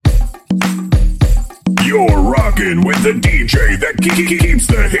You're rocking with the DJ that keeps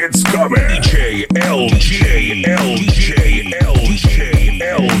the hits coming. DJ LG, LG, LG,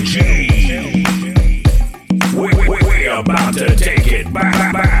 LG. We about to take it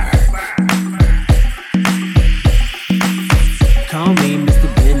back. Call me Mr.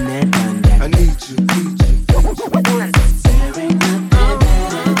 Bennett. I need you. There ain't nothing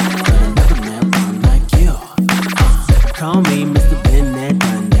better than another man like you. Call me Mr. Bennett.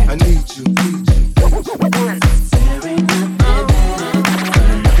 I need you. There ain't nothing better than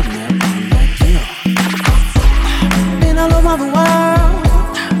another man like you. Been all over the world,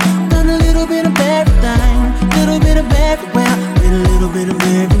 done a little bit of everything, little bit of everywhere, with a little bit of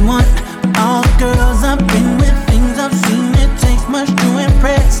everyone. All the girls I've been with, things I've seen, it takes much to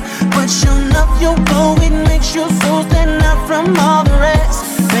impress. But sure enough, your glow, it makes your soul stand out from all the rest.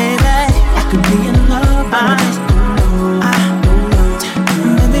 Baby, I could be in love, but I just don't know. I don't know.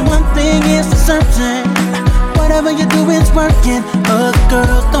 Maybe one thing is for certain, whatever you do is working. Other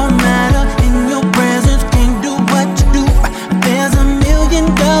girls don't matter, in your presence can't do what you do. There's a million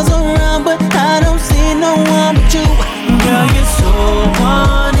girls around, but I don't see no one but you. Girl, you're so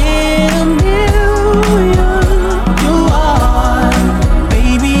one in a million. You are,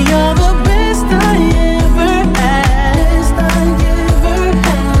 baby, you're the best I ever had.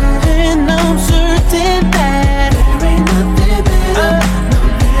 And I'm certain that there ain't nothing better. No,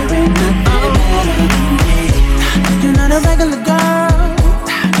 there ain't nothing better than me. You're not a regular girl.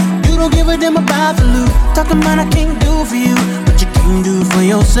 You don't give a damn about the loot. Talking about I can't do for you what you can do for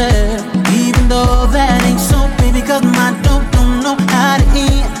yourself. Even though that ain't so, baby, cause my dope don't know how to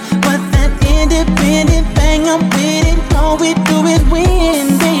end. But that independent thing, I'm with it. All we do is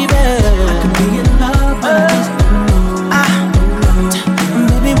win, baby. I could be in love, but I just don't know. I don't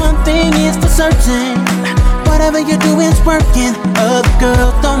know. Maybe one thing is for certain, whatever you do is working. Other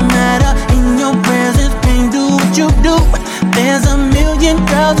girls don't matter, in your presence can't do what you do. There's a million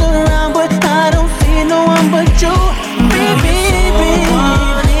girls around, but I don't see no one but you. Baby,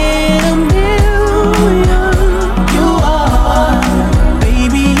 one in a million. You are,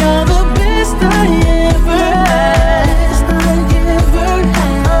 baby, you're the best I ever had.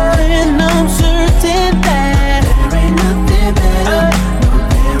 And I'm certain that there ain't nothing better. No,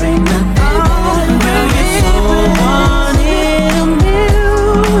 there ain't nothing better. Girl, you're so one in a million.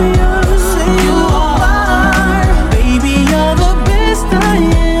 You are, baby, you're the best I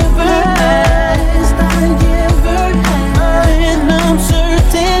ever had. And I'm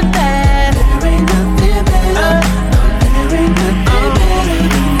certain that there ain't nothing better. No, there ain't nothing better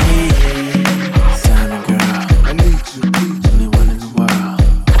than me. Simon girl, I need you. only one in the world.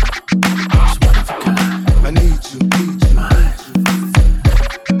 Just one of a kind. I need you. Mine.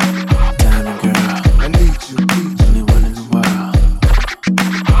 Diamond girl, I need you. only one in the world.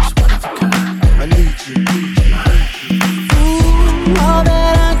 Just one of a kind. I need you. Ooh, all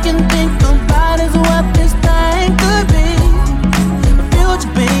that I can think about is what this thing could be. A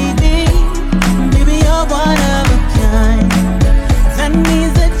future baby, baby, you're one of a kind. That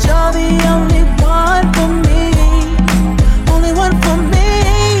means that you're the only one for me, only one for me.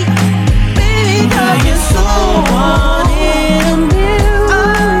 Baby, girl, you're so one in a million.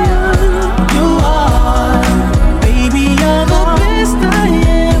 You are, baby, you're the best I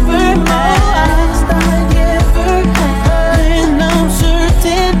ever had. And I'm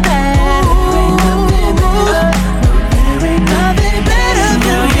certain that there ain't nothing better.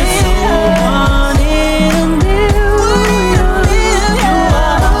 Girl, you're so one in a million. You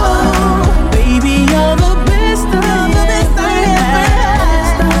are, baby, you're the best I ever had.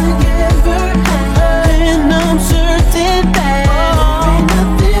 And I'm certain that there ain't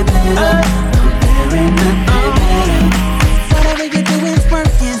nothing better. There ain't nothing better. Whatever you do is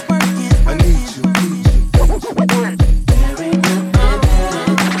working. I need you. There ain't nothing better.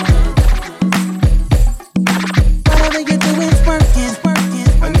 Whatever you do is working.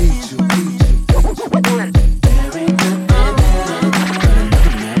 I need you. There ain't nothing better than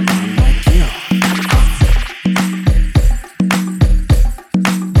another man like you.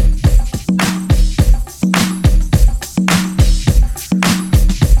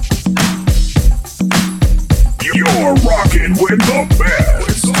 You're rocking with the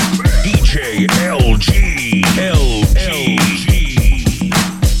best. DJ LG, LG.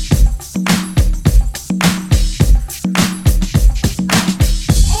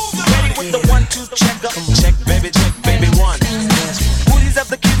 Ready with the 1-2 check up. Check, baby, one. Booties of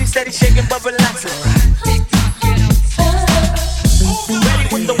the cutie, steady shaking but relaxing. Ready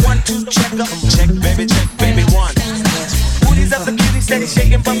with the 1-2 check up. Check, baby, one. Booties of the cutie, steady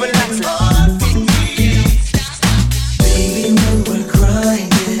shaking but relaxing. Baby, when we're crying,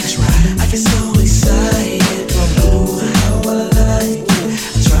 I get so excited.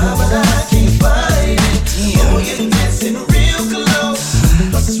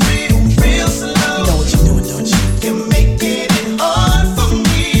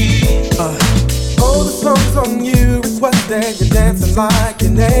 like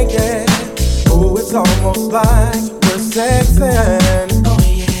you're naked. Oh, it's almost like we're sexing. Oh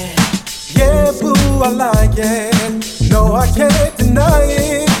yeah. Yeah, boo, I like it. No, I can't deny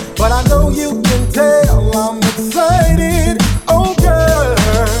it. But I know you can tell I'm excited. Oh, girl.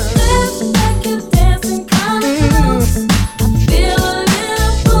 Dance like you're dancing close. I feel a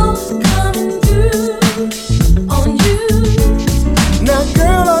little pull coming through on you. Now,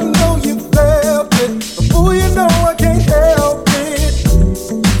 girl, I know you felt it. But boy, you know I can't help it.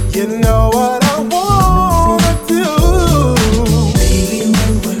 You know what I wanna do. Baby,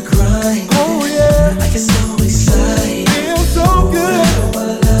 when we're crying, Oh, yeah. I get so excited. Feels so good.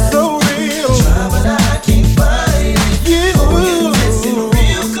 So real. Try, but I can't find it. You. You're dancing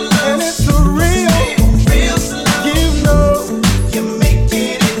real close. And it's so real. Real slow. You know. You're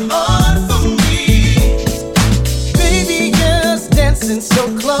making it hard for me. Baby, just dancing so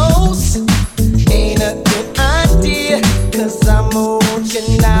close ain't a good idea. 'Cause I want you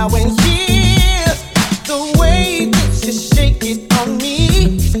now and here. The way that you shake it on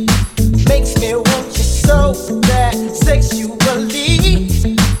me makes me want you so bad sexually.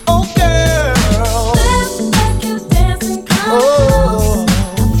 Oh, girl. Dance like you're dancing close. Oh.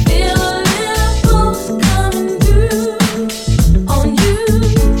 I feel a little pull coming through on you.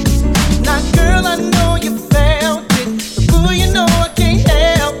 Now, girl, I know you felt it. But boy, you know I can't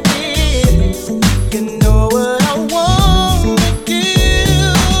help it. You know what I want to do.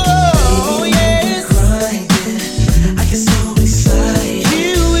 Oh, yes. Crying, I get so excited.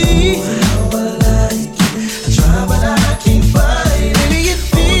 Kiwi. How I like it. I try, but I can't find it. Baby, it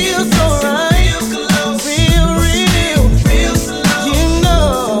feels so right. Real close. Real, real. Real slow. You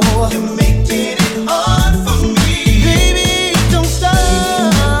know. You're making it hard for me. Baby, don't stop.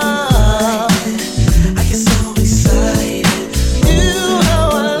 I get so excited. You know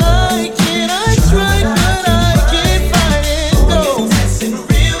I like it. I try, but I can't find it. No. Dancing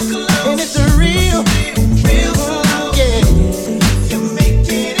real close. And it's a real, Real slow. yeah. You're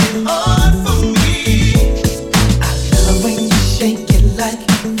making it hard for me. I love when you shake it like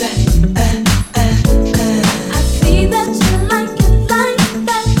that. I see that you like it like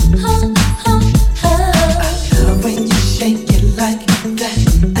that. Huh, huh, huh. Love when you shake it like that.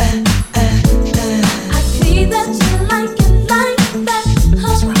 I see that you like it like that.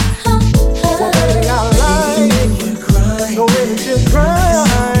 Huh, huh, One thing I huh. like. We're crying. No way to cry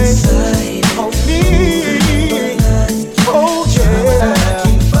Excited. on me. Oh, yeah.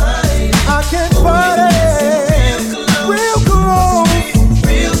 I can't fight it. Real close.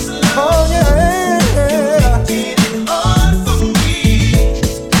 Real slow. Oh, yeah. Making it hard for me.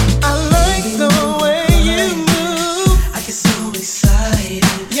 I like the way you move. I get so excited.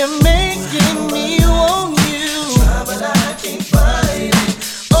 You're making me want you. But I can't find it.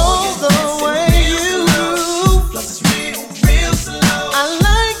 Oh, the way you move. Plus it's real slow. I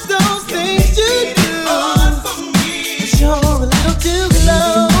like those things you do. Hard for me. But you're a little too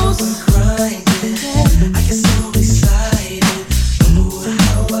close. Crying. I get so excited. Ooh,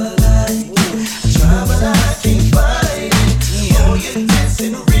 how I like it. I try, but I can't find it. Oh, you're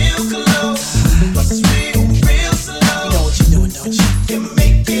dancing real close. Plus it's real slow. You know what you're doing, don't you? You're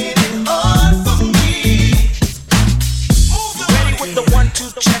making it hard for me. Ready with the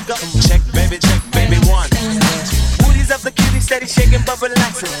 1-2 check up. Check, baby, one. Booties of the cutie steady shaking but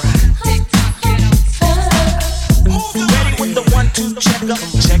relaxing. Ready with the 1-2 check up.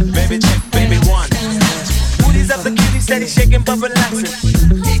 Check, baby, one. Booties of the cutie steady shaking but relaxing.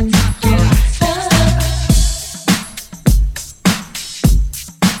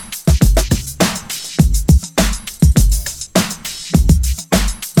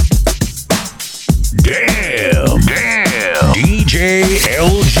 Damn. DJ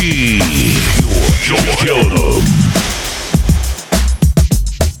LG. You're killer.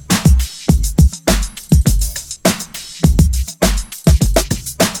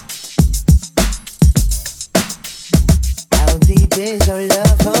 I'll be this your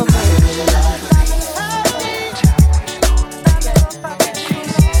love for me.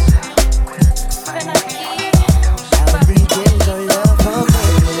 I'll be this your love for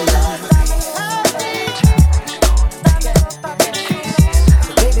me.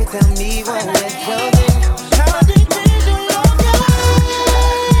 So baby, tell me what we're doing. I'll be this your love,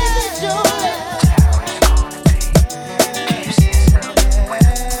 this your love.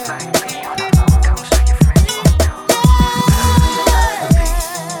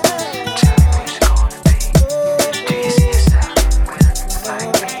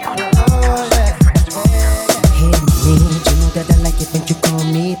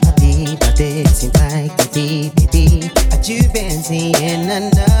 you been seeing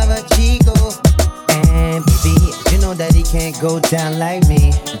another Chico. And baby, you know that he can't can't go down like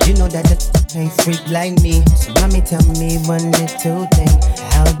me. You know that the ain't freak like me. So mommy, tell me one little thing.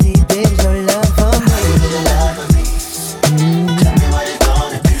 How deep is your love for me? Tell me what it's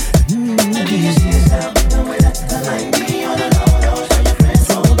gonna be. Do you see yourself the way that you like me? On the low, low, so your friends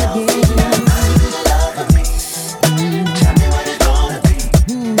don't know. How deep is your love for me? Tell me what it's gonna be.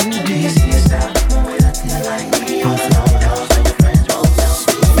 Do you see yourself the way that you like me? On the low, low, so your friends don't know.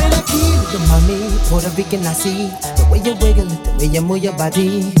 Man, I keep the mommy, Puerto Rican, I see the way you wiggle it, the way you move your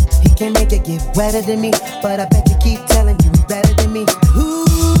body. He can't make it get wetter than me, but I bet you keep telling you he's better than me. Ooh,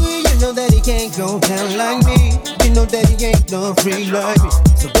 you know that he can't go down like me. You know that he ain't no free like me.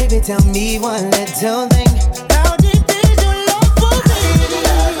 So baby, tell me one little thing. How deep is your love for me?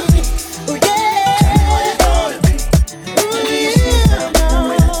 Oh yeah. Tell me what it's gonna be. Ooh yeah.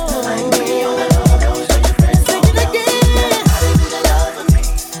 Like me on the low, low, so your friends don't know. How deep is your love for me?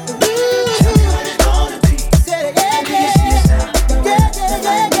 Tell me what it's gonna be. Say it, yeah, yeah.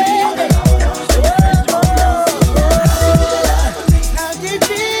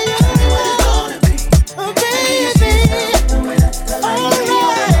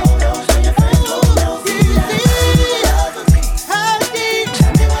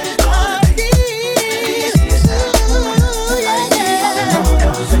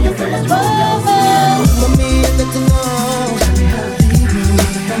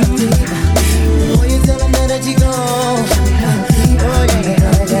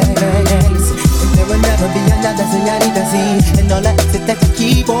 And all that is that you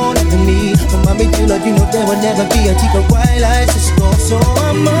keep on loving me. Oh, mommy, you know there will never be a chica white like Cisco. So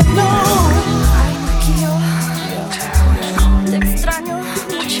I'm alone. Ay, Maquillo, te extraño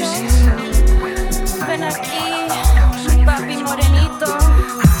mucho. Ven aquí, papi morenito,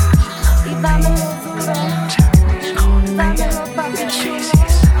 y dámelo duro, dámelo papi chulo.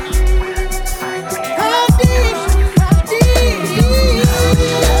 How deep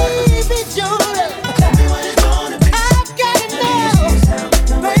is your love? Tell me what it's gonna be. I gotta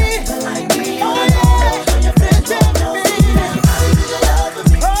know, baby. Like me, oh yeah. So your friends tell me. How deep is your love for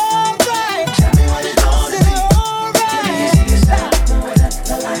me? Alright. Tell me what it's gonna be. Alright. Do you see yourself the way that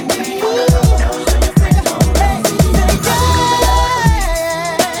you like me? On the low, low, so your friends don't know. How deep is your love for me?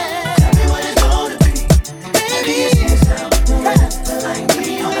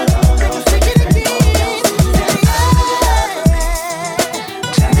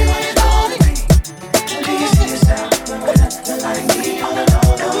 Tell me what it's gonna be. Do you see yourself the way that you like me? On the low,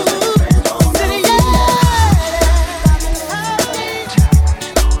 low, so your friends don't know. Tell me what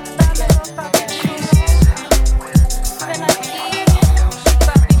it's gonna be. Do you see yourself the way that you like me? On the low, low, so your friends don't know. Dámelo papi chulo. Ven aquí,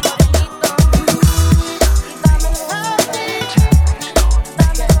 papi morenito, y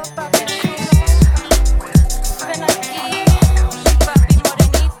dámelo papi chulo. Ven aquí, papi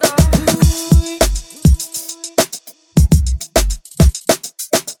morenito.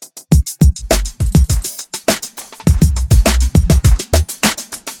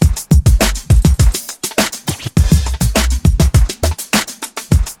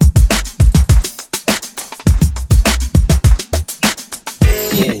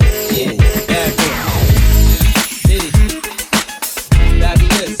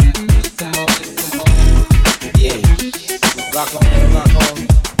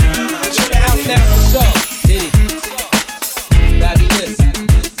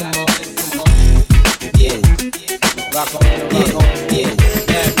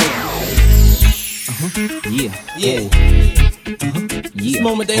 This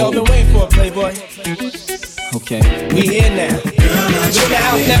moment they all been waiting for, Playboy. Okay. We here now. We're in the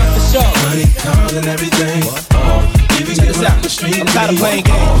house now for sure. Money, cars and everything. Even Check this out. I'm tired of playing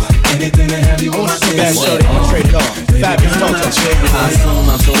games. Anything to have you on my team. Bad shorty, I'ma trade it off. Fabulous Mojo. I assume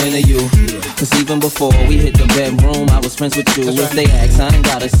I'm so into you. Cause even before we hit the bedroom, I was friends with you. If they ask, I ain't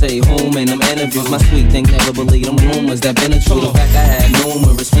gotta say whom in them interviews. My sweet thing never believe them rumors that been a true. The fact I had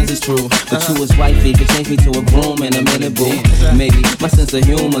numerous friends is true. But you was wifey could change me to a groom in a minute, boo. Maybe my sense of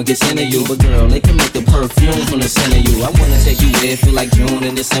humor gets into you. But girl, they can make the perfume from the scent of you. I wanna take you there, feel like June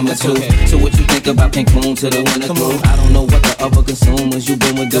and December too. So what you think about Cancun to the winter through? I don't know what the other consumers you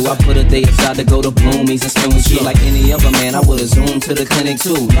been with do. I put a day aside to go to Bloomies and spend with you. Like any other man, I would've zoomed to the clinic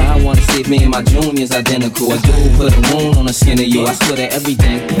too. Now I wanna see if me and my junior's identical. I do put a wound on the skin of you. I swear to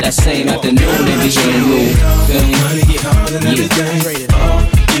everything, that same afternoon and be getting you. Feel me? Money, cars and everything.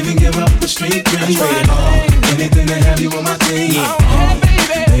 Even give up the street dream. Anything to have you on my team.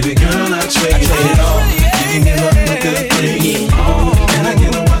 Baby girl, I trade it all. Even give up the good thing. And I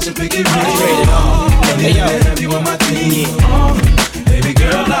get to watch it pick it right. Anything to have you on my team. Baby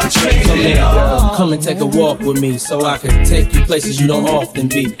girl, I trade it all. Come and take a walk with me so I can take you places you don't often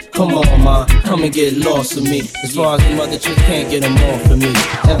be. Come on, ma, come and get lost with me. As far as the mother chicks can't get them off of me.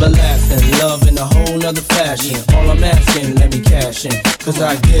 Everlasting love in a whole nother fashion. All I'm asking, let me cash in. Cause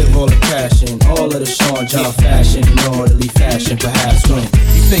I give all the passion, all of the Sean John fashion, in orderly fashion, perhaps when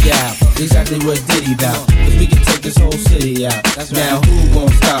you figure out exactly what Diddy bout. Cause we can take this whole city out. Now who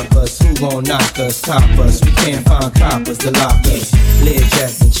gon' stop us? Who gon' knock us? Top us? We can't find coppers to lock us. Lead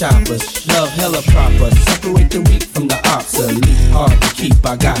jacks and choppers, love hella proper. Separate the weak from the obsolete. Hard to keep,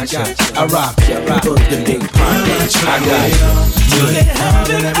 I got ya. I rock ya, put the big pocket. I got ya. You have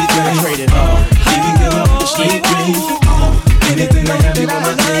and everything. Trade it all. Even give up the street dream. Anything I have, you on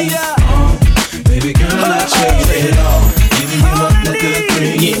my team. Baby girl, I trade it all. Even give up the good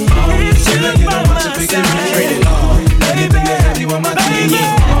dream. Say I get on watch it, pick it trade it all. Anything I have, you on my team.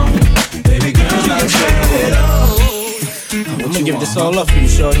 Baby girl, I trade it all. I'm gonna give this all up for you,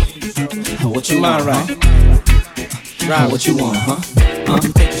 shorty. What you mind, right? Right, what you want, huh?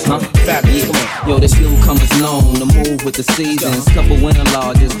 Fabulous. Yo, this newcomer's known to move with the seasons. Couple winter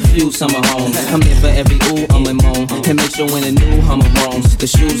lodges, few summer homes. I'm here for every ooh, and moan. And make sure when the new Hummer roams, the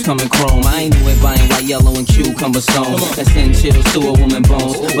shoes come in chrome. I ain't new at buying white, yellow, and cucumber stones. That send chills to a woman's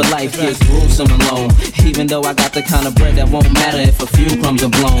bones. But life gets gruesome alone. Even though I got the kind of bread that won't matter if a few crumbs are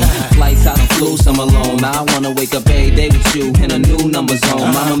blown. Flights out and flew some alone. Now I wanna wake up every day with you in a new number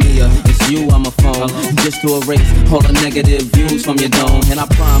zone. Mamma mia, it's you on my phone. Just to erase all the negative views from your dome. And I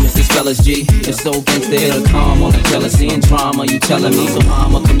promise this fella's G. It's so gangsta, it'll calm all the jealousy and drama you telling me. So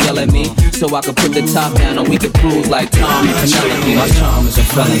mama, come yell at me so I can put the top down and we can cruise like Tom and Penelope. My charm is a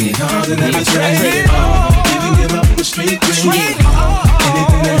felony. Trade it all. Even give up the street dream.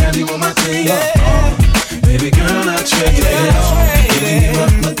 Anything that have you on my team. Baby girl, I trade it all. Even give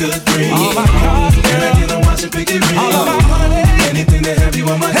up the good dream. And I get on watch it, pick it real. Anything that have you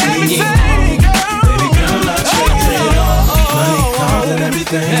on my team. Baby girl, I trade it all. Money, cars, and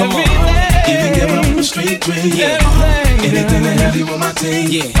everything. Come on. Even give up the street dream. Anything that have you on my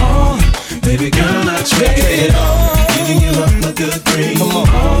team. Baby girl, I trade it all. Even give up the good dream. Come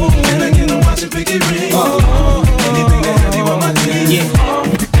on. And I get on watch it, pick it real. Anything that have you on my team.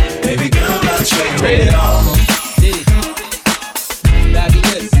 Baby girl, I trade it all.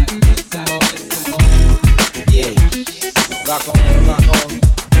 Fabulous. Yeah. Rock on, rock on.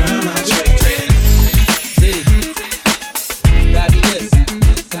 Girl, I trade it. Fabulous.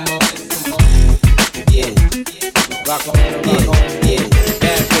 Yeah. Rock on, rock on. Yeah.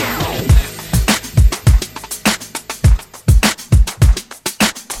 Bad boy.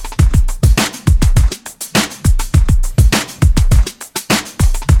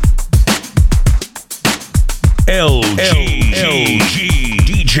 LG,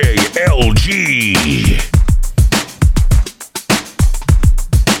 DJ LG.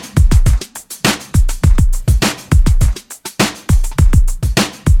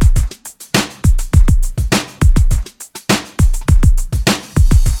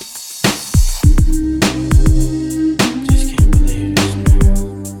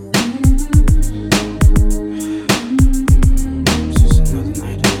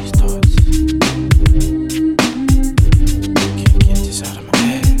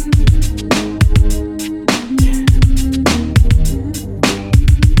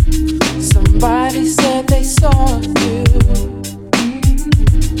 Somebody said they saw you.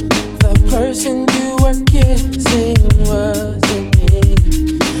 The person you were kissing wasn't me,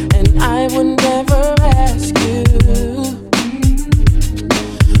 and I would never ask you.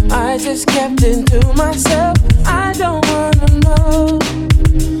 I just kept it to myself. I don't wanna know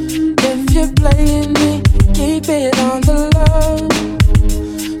if you're playing me. Keep it on the low,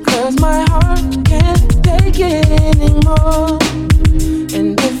 'cause my heart can't take it anymore.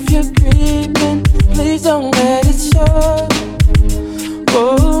 And if you're creeping, please don't let it show.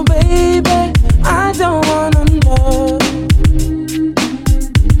 Oh baby, I don't wanna know.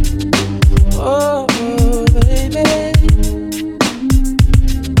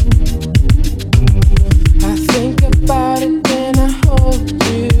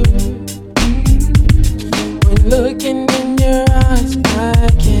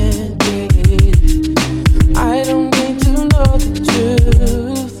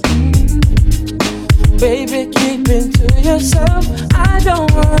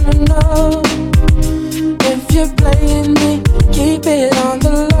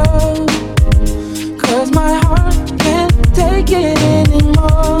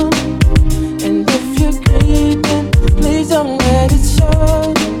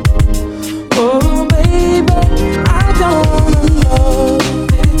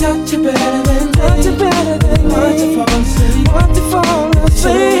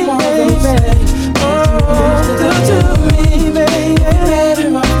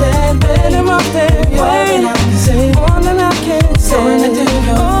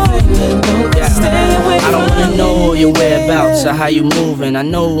 how you moving. I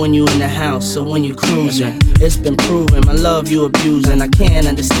know when you in the house or when you cruising. It's been proven, my love you abusing. I can't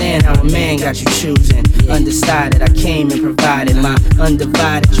understand how a man got you choosing. Undecided, I came and provided my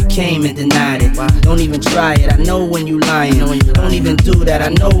undivided. You came and denied it. Don't even try it, I know when you lying. Don't even do that, I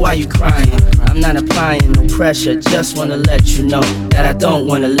know why you crying. I'm not applying no pressure, just wanna let you know that I don't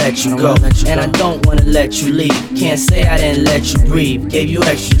wanna let you go. And I don't wanna let you leave. Can't say I didn't let you breathe. Gave you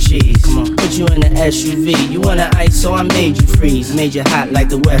extra cheese, put you in an SUV. You wanna ice, so I made you freeze. Made you hot like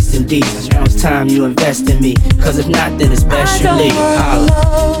the West Indies. Now it's time you invest in me, cause if not, then it's best you leave.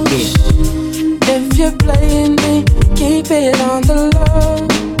 Holla, yeah. If you're playing me, keep it on the low,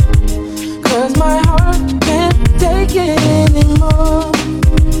 cause my heart can't take it anymore.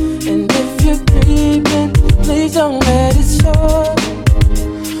 And if you're creeping, please don't let it show.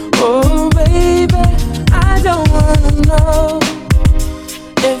 Oh baby, I don't wanna know.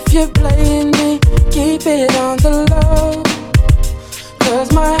 If you're playing me, keep it on the low,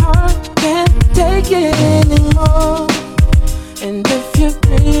 cause my heart can't take it anymore. And if you're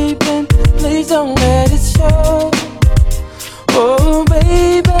creeping, please don't let it show. Oh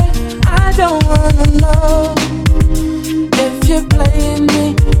baby, I don't wanna know. If you're playing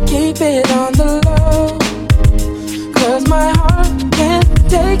me, keep it on the low, cause my heart can't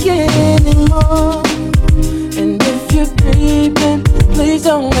take it anymore. And if you're creeping, please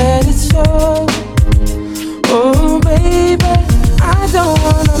don't let it show. Oh baby, I don't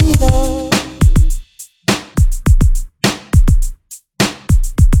wanna know.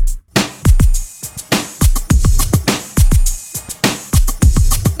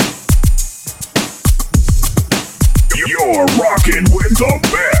 You're rocking with the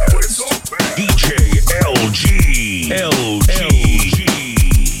best. DJ LG. LG.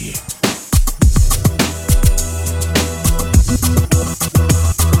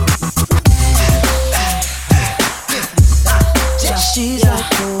 She's like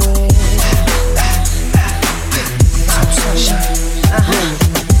the wind.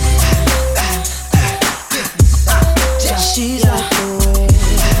 She's like the wind.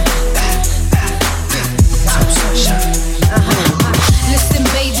 Listen,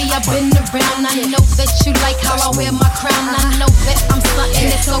 baby, I've been around. I know that you like how I wear my crown. I know that I'm something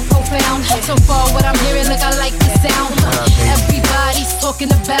that's so profound. So far, what I'm hearing, look, I like the sound. Everybody's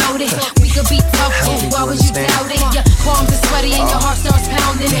talking about it. We could be tough, but why would you doubt it? Your palms are sweaty and your heart starts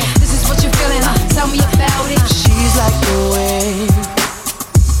pounding. This is what you're feeling, tell me about it. She's like the wind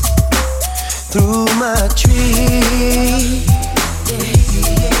through my tree.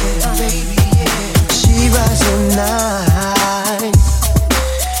 She rides at night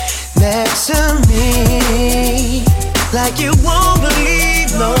next to me, like you won't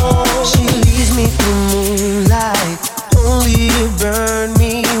believe, no. She leads me through moonlight, only to burn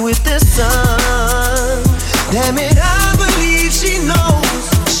me with the sun. Damn it, I believe she knows.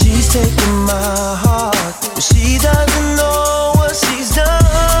 She's taking my heart, but she doesn't know what she's done.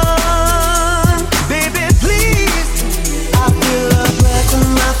 Baby, please, I feel her breath in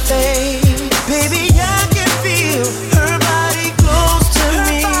my face. Baby, I can feel her body close to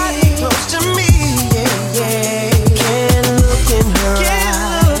me, yeah, yeah. Can't look in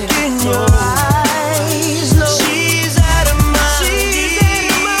her eyes, no. She's out of my league.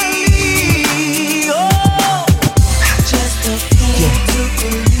 Oh, just a fool to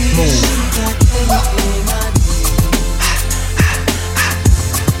believe she got everything I need.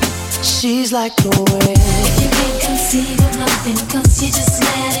 She's like the wind. If you can't conceive of nothing, cause you just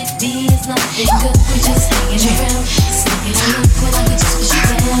let it be. It's nothing good, we're just hanging around. Sneaking a look when I could just push you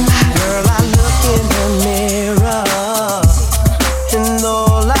down. Girl, I look in the mirror, and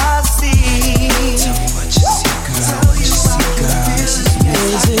all I see, tell me what you see, girl. What you see, girl.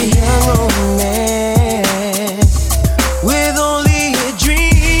 Is a young old man with only a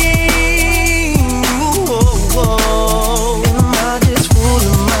dream. Ooh, am I just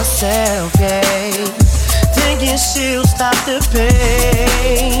fooling myself, yeah? Thinking she'll stop the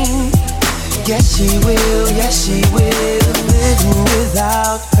pain. Yes, she will, yes, she will. Living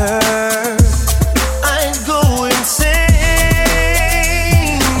without her, I ain't going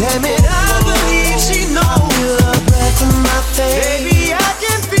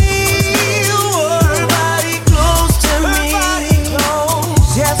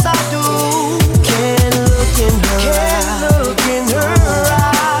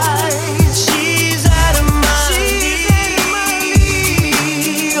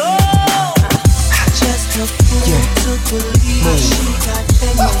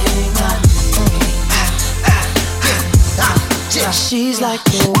She's like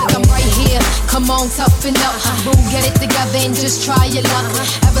the Like I'm right here, come on, toughen up. Boo, get it together and just try your luck.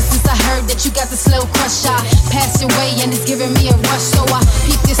 Ever since I heard that you got the slow crush, I passed your way and it's giving me a rush. So I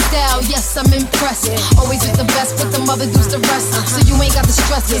peep your style, yes, I'm impressed. Always with the best, but the mother does the rest. So you ain't got the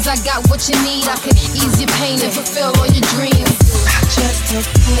stress, cause I got what you need. I could ease your pain and fulfill all your dreams. just a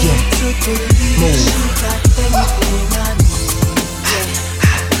fool to believe she got everything I need.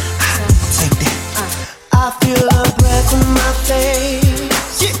 Take that. I feel her breath in my face.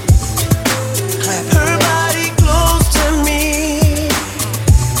 Her body close to me.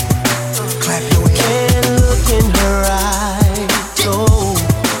 Clap your hands. Can't look in her eyes. Oh,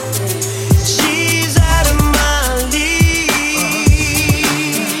 she's out of my league.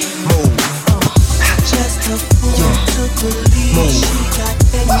 Move. Just a fool to believe she got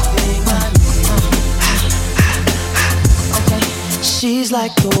everything I need. Okay. She's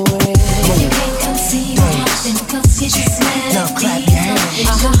like the wind. You can't conceive nothing, cause you just let Now it clap be. your hands.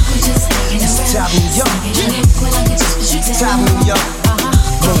 It's top New York. When I get you Top New York.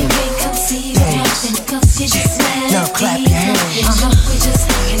 You can't conceive nothing, cause you just let it Now clap your hands.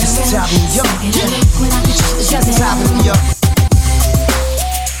 It's top New York. When I get you Top New York.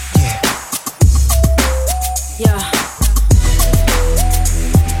 Yeah.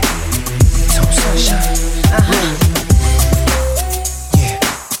 Top sunshine.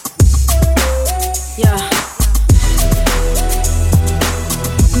 Yeah.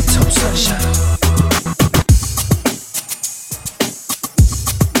 Top sunshine.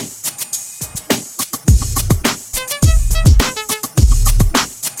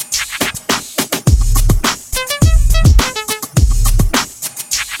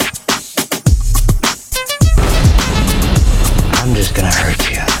 I'm just gonna hurt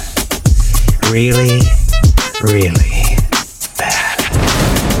you. Really, really bad.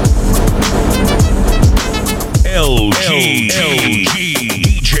 LG,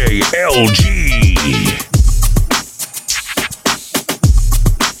 DJ LG.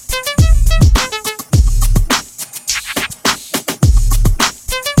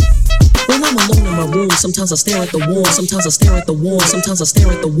 When I'm alone in my room, sometimes I stare at the wall, sometimes I stare at the wall, sometimes I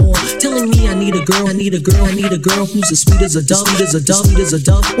stare at the wall, telling me I need a girl, I need a girl, I need a girl who's as sweet as a dove, sweet as a dove, sweet as a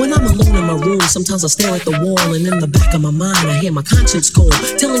dove. When I'm alone in my room, sometimes I stare at the wall, and in the back of my mind, I hear my conscience call,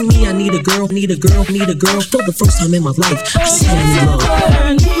 telling me I need a girl, need a girl, need a girl. For the first time in my life, I see I need love.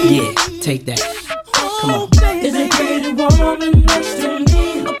 Yeah, take that. Come on. Is a pretty woman next to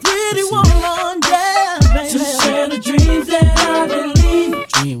me? A pretty woman, yeah, baby. To share the dreams that I believe.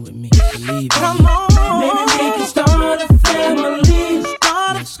 Dream with me, believe in Come me. on, maybe we can start a family.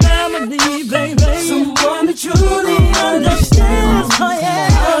 Start a family, baby. Someone that truly understands. Oh yeah,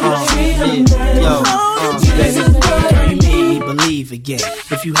 Girl, you made me believe again.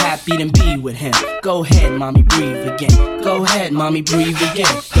 If you happy, then be with him. Go ahead, mommy, breathe again. Go ahead, mommy, breathe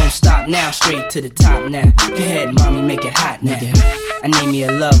again. Don't stop now, straight to the top now. Go ahead, mommy, make it hot now. I need me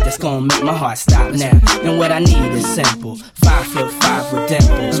a love that's gonna make my heart stop now. And what I need is simple. 5'5" with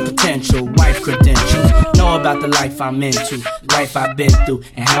dimples, potential wife credentials. Know about the life I'm into, life I've been through,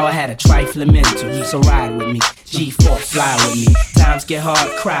 and how I had a trifling mental. So ride with me, G4, fly with me. Times get hard,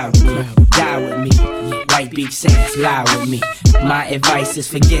 cry with me, die with me. White Beach Saints, lie with me. My advice is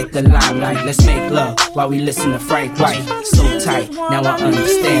forget the limelight. Let's make love while we listen to Frank White. So tight, now I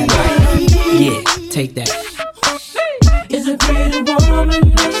understand life. Yeah, take that. is a pretty woman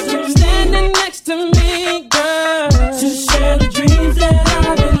next to me, standing next to me, girl. To share the dreams that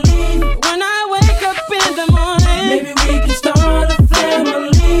I believe. When I wake up in the morning, maybe we can start a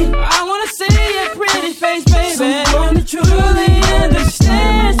family. I wanna see your pretty face, baby. Someone that truly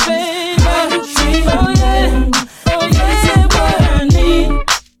understands, baby. Oh yeah, oh yeah, say what I need.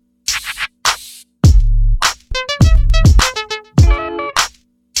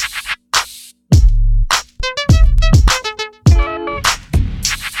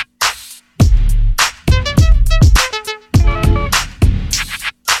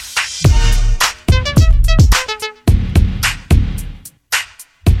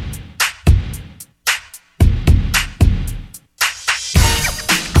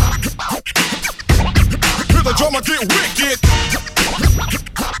 Hear the drummer get wicked.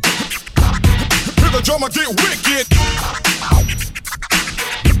 Hear the drummer get wicked.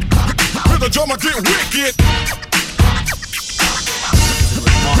 Hear the drummer get wicked.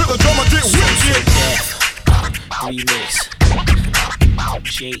 Hear the drummer get wicked. Remix.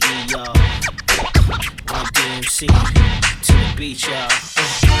 J.E. y'all. One DMC. To the beach, y'all.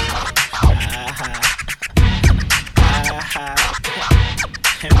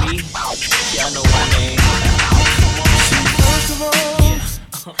 And me, y'all know my name. First of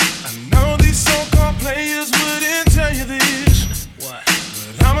all, I know these so-called players wouldn't tell you this. What?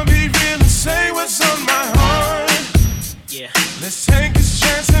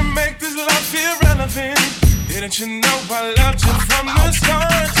 Didn't you know I loved you from the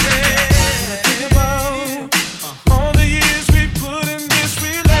start? Yeah. Think about all the years we put in this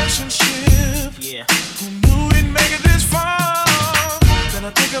relationship. Yeah. Who knew we'd make it this far? Then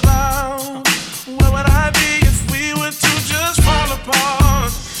I think about where would I be if we were to just fall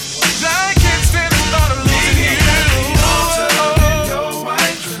apart? I can't stand the thought of losing you. Your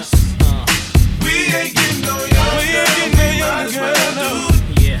white dress. We ain't getting no younger. We ain't getting no younger, girl. No.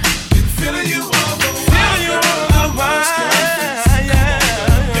 Yeah. Been feeling you all the while. Feeling you all the while. Yeah.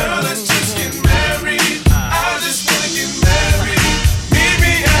 Girl, let's just get married. I just wanna get married. Meet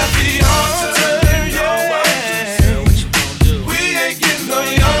me at the altar. Yeah. What you gonna do? We ain't getting no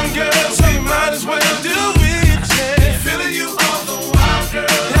younger, so you might as well do it. Yeah. Feeling you all the while, girl.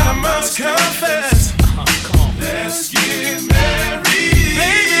 I must confess. Come on. Let's get married.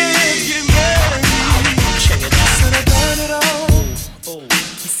 Baby, let's get married. Check it out. Said I've done it all. But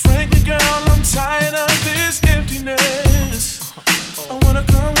frankly, girl, I'm tired of this emptiness. I wanna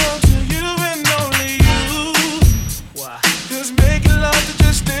come home to you and only you. Why? 'Cause making love to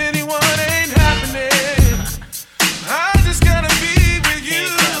just anyone ain't happening. I just gotta be with you.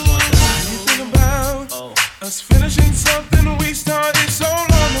 You think about us finishing something we started so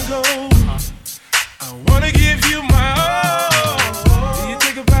long ago. I wanna give you my all. Do you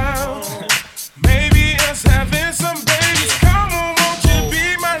think about maybe us having some babies? Come on, won't you be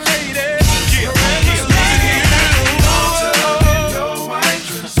my lady? Yeah, your white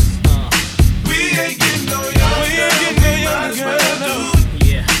dress. We ain't getting no younger. We ain't getting no younger, girl. No.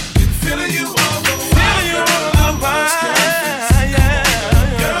 Yeah. Been feeling you all the while. Feeling you all the while. Yeah.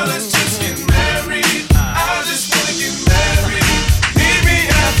 Girl, let's just get married. I just wanna get married. Meet me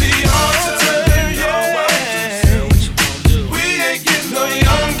at the altar. Yeah. What you gonna do? We ain't getting no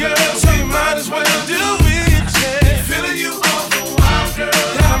younger, so you might as well do it. Yeah. Feeling you all the while, girl.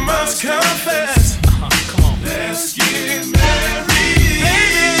 I must confess. Come on. Let's get married.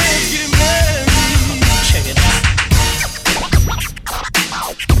 Baby, let's get married. Check it out.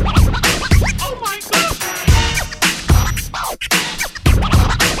 Oh my God.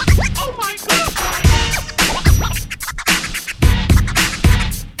 Oh my God.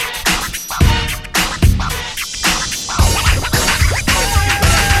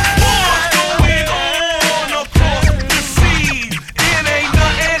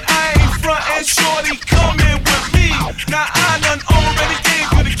 Shorty, come in with me. Now I done already gave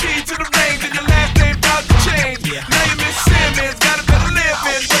you the key to the range, and your last name about to change. Now you're Miss Simmons, got a better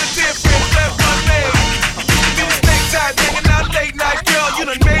living, but a different left unmade. You the snake side, hanging out late night, girl. You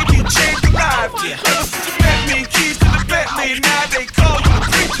done made me change your life. Ever since you met me, keys to the Bentley, now they call you the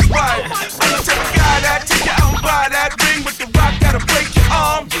preacher's wife. I'm the type of guy that take you out and buy that ring with the rock that'll break your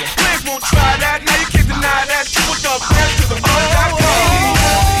arm. Players won't try that, now you can't deny that. You with the best to the mother.com.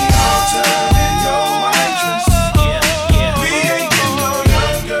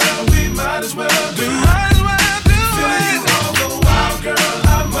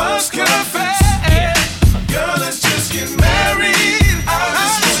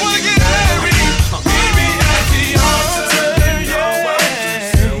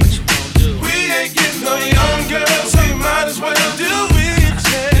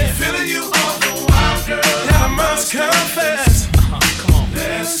 Confess. Come on.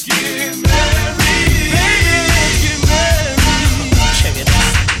 Let's get married. Baby, let's get married. Check it out.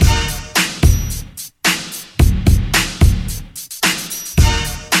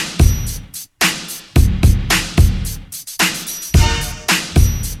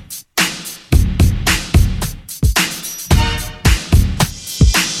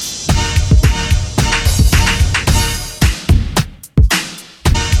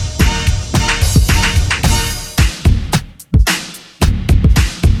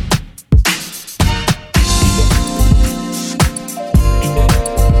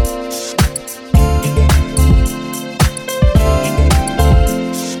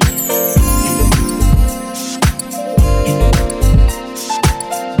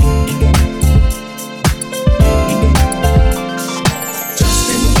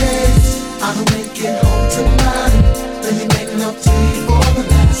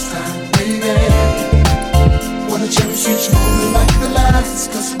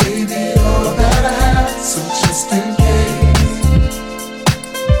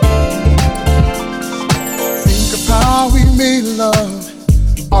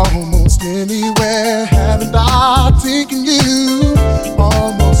 Almost anywhere, haven't I taken you?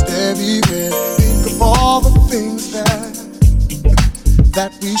 Almost everywhere. Think of all the things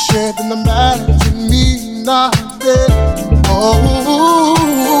that we shared in the marriage, and me not there.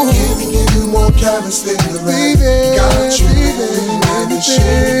 Oh, giving you more carrots than the right. Got you, baby,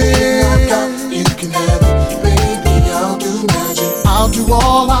 share everything I got. You can have it, baby.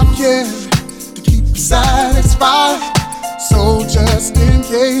 spot. So just in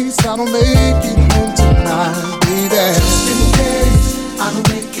case I don't make it home tonight, baby. Just in case I don't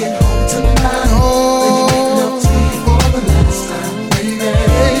make it home tonight. Oh, let me make love to you for the last time, baby.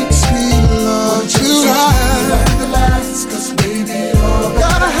 Makes me love you like the last, 'cause baby, all I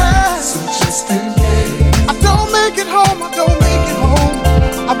gotta have. So just in case I don't make it home, I don't make it home,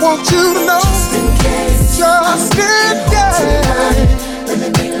 I want you to know. Just in case, just in case. Let me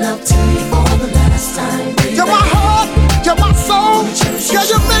make love to you for the last time, baby. You're my heart, you're my soul, yeah,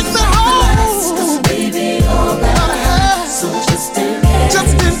 you make me whole. 'Cause baby, all that I have. So just in case,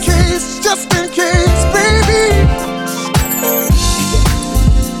 just in case, just in case, baby.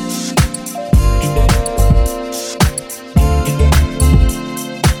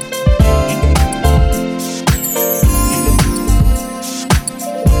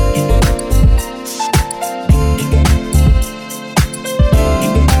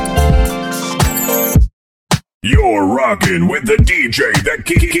 You're rocking with the DJ that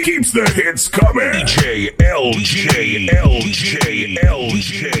keeps the hits coming. DJ LG.